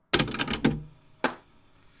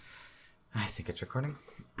think it's recording.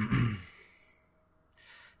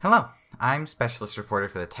 Hello, I'm specialist reporter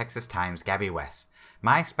for the Texas Times, Gabby Wess.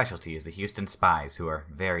 My specialty is the Houston spies, who are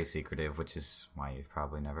very secretive, which is why you've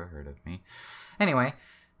probably never heard of me. Anyway,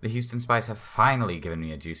 the Houston spies have finally given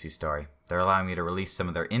me a juicy story. They're allowing me to release some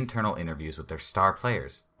of their internal interviews with their star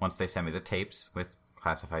players. Once they send me the tapes, with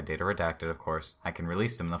classified data redacted, of course, I can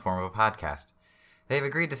release them in the form of a podcast. They've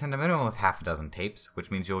agreed to send a minimum of half a dozen tapes,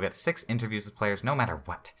 which means you'll get 6 interviews with players no matter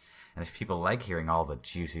what. And if people like hearing all the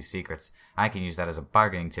juicy secrets, I can use that as a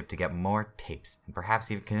bargaining chip to get more tapes, and perhaps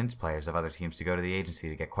even convince players of other teams to go to the agency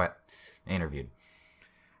to get interviewed.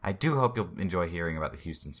 I do hope you'll enjoy hearing about the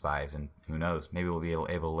Houston spies, and who knows, maybe we'll be able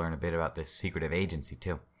to learn a bit about this secretive agency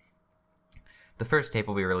too. The first tape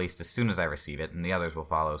will be released as soon as I receive it, and the others will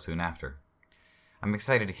follow soon after. I'm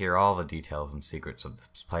excited to hear all the details and secrets of the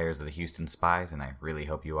players of the Houston spies, and I really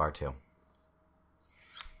hope you are too.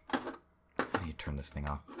 I need to turn this thing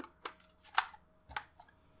off.